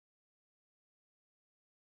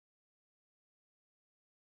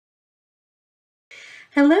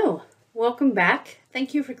Hello, welcome back.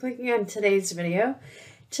 Thank you for clicking on today's video.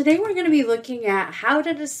 Today we're going to be looking at how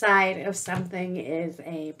to decide if something is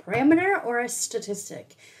a parameter or a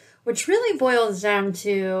statistic, which really boils down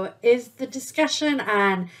to, is the discussion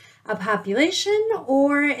on a population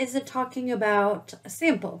or is it talking about a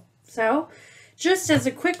sample? So just as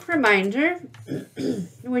a quick reminder,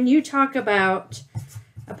 when you talk about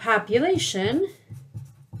a population,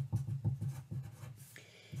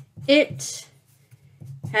 it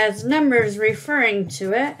has numbers referring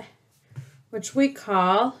to it, which we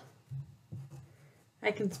call,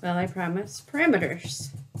 I can spell, I promise,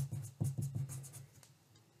 parameters.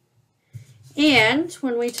 And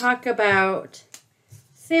when we talk about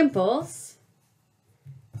samples,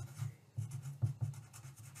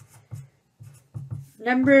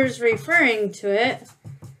 numbers referring to it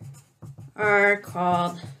are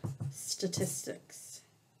called statistics.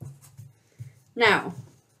 Now,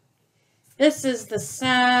 this is the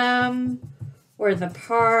sum or the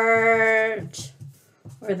part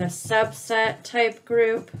or the subset type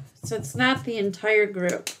group. So it's not the entire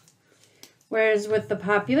group. Whereas with the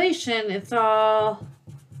population, it's all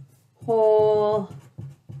whole,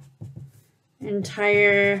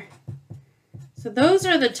 entire. So those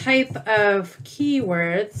are the type of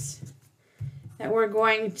keywords that we're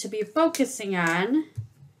going to be focusing on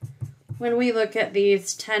when we look at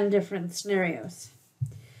these 10 different scenarios.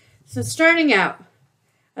 So starting out,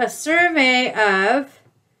 a survey of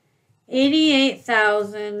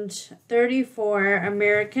 88,034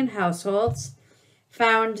 American households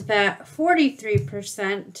found that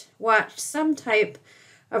 43% watched some type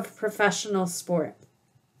of professional sport.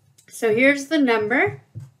 So here's the number,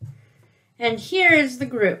 and here is the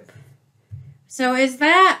group. So is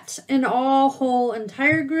that an all, whole,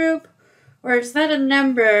 entire group, or is that a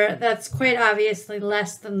number that's quite obviously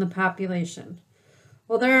less than the population?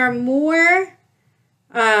 Well, there are more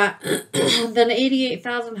than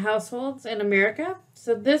 88,000 households in America,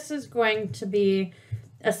 so this is going to be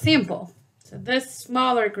a sample. So this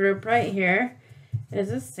smaller group right here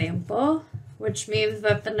is a sample, which means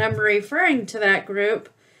that the number referring to that group,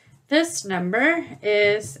 this number,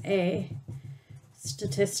 is a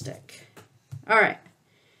statistic. All right,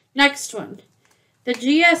 next one. The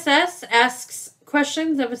GSS asks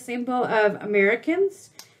questions of a sample of Americans.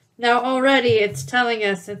 Now already it's telling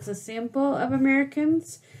us it's a sample of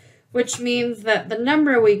Americans, which means that the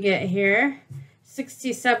number we get here,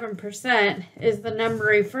 67%, is the number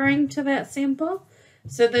referring to that sample.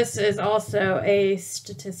 So this is also a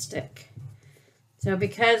statistic. So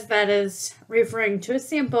because that is referring to a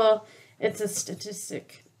sample, it's a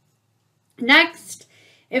statistic. Next,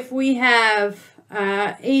 if we have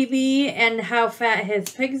AB and how fat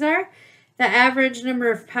his pigs are, the average number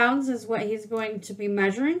of pounds is what he's going to be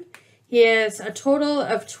measuring. He has a total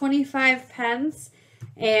of 25 pens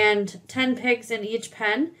and 10 pigs in each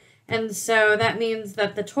pen. And so that means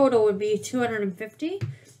that the total would be 250.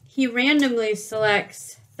 He randomly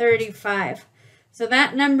selects 35. So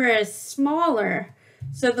that number is smaller.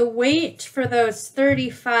 So the weight for those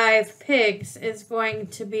 35 pigs is going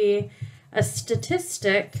to be a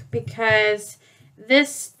statistic because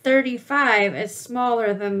this 35 is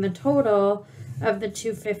smaller than the total of the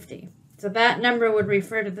 250. So that number would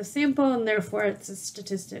refer to the sample, and therefore it's a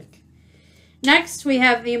statistic. Next, we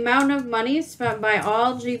have the amount of money spent by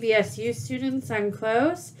all GBSU students on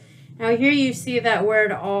clothes. Now here you see that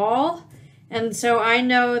word all, and so I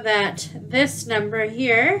know that this number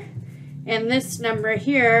here and this number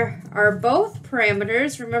here are both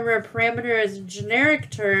parameters. Remember, a parameter is a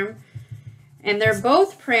generic term, and they're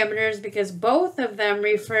both parameters because both of them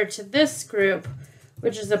refer to this group,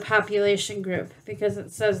 which is a population group, because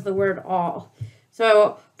it says the word all.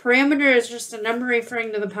 So parameter is just a number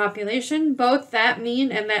referring to the population. Both that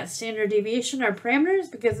mean and that standard deviation are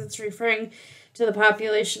parameters because it's referring to the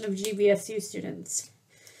population of GBSU students.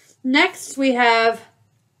 Next, we have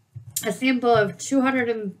a sample of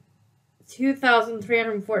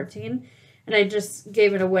 202,314, and I just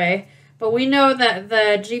gave it away. But we know that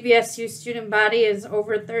the GBSU student body is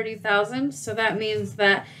over 30,000, so that means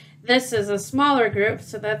that this is a smaller group,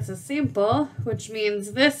 so that's a sample, which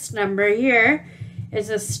means this number here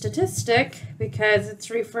is a statistic because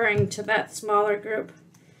it's referring to that smaller group.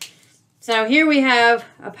 So here we have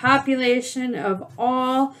a population of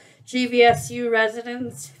all GBSU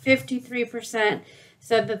residents. 53%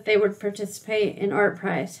 said that they would participate in Art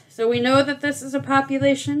Prize. So we know that this is a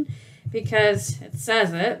population because it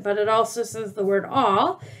says it, but it also says the word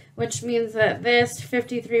all, which means that this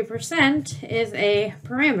 53% is a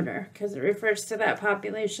parameter because it refers to that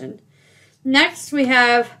population. Next, we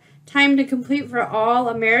have time to complete for all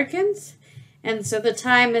Americans, And so the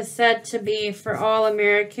time is said to be for all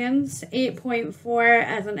Americans 8.4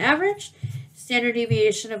 as an average, standard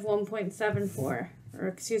deviation of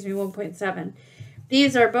 1.7.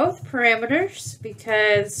 These are both parameters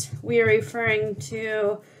because we are referring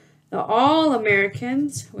to the all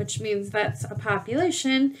Americans, which means that's a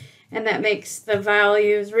population, and that makes the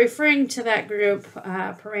values referring to that group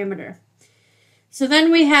parameter. So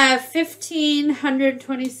then we have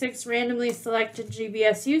 1,526 randomly selected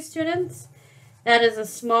GBSU students. That is a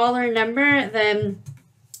smaller number than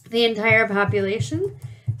the entire population.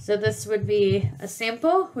 So this would be a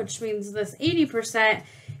sample, which means this 80%,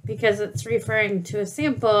 because it's referring to a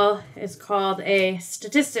sample, is called a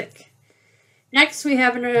statistic. Next, we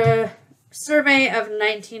have a survey of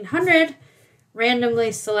 1,900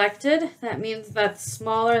 randomly selected. That means that's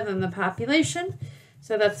smaller than the population.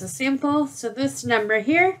 So that's a sample. So this number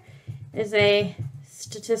here is a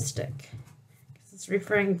statistic. It's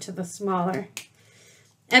referring to the smaller.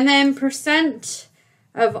 And then percent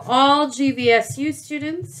of all GBSU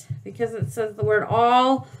students, because it says the word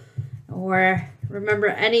all, or remember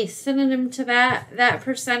any synonym to that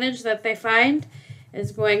percentage that they find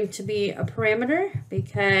is going to be a parameter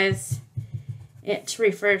because it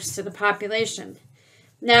refers to the population.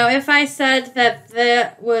 Now, if I said that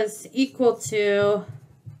that was equal to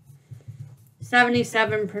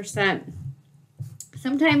 77%,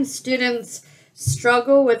 sometimes students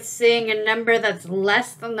struggle with seeing a number that's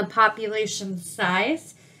less than the population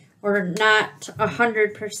size or not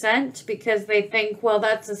 100% because they think, well,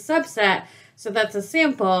 that's a subset, so that's a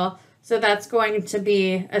sample, so that's going to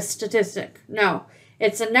be a statistic. No,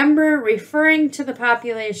 it's a number referring to the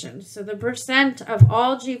population. So the percent of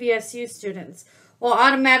all GBSU students, well,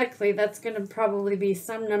 automatically that's going to probably be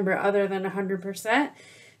some number other than 100%.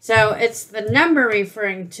 So it's the number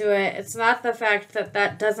referring to it. It's not the fact that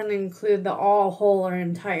that doesn't include the all, whole, or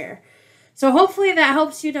entire. So hopefully that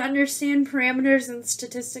helps you to understand parameters and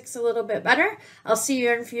statistics a little bit better. I'll see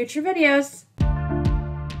you in future videos.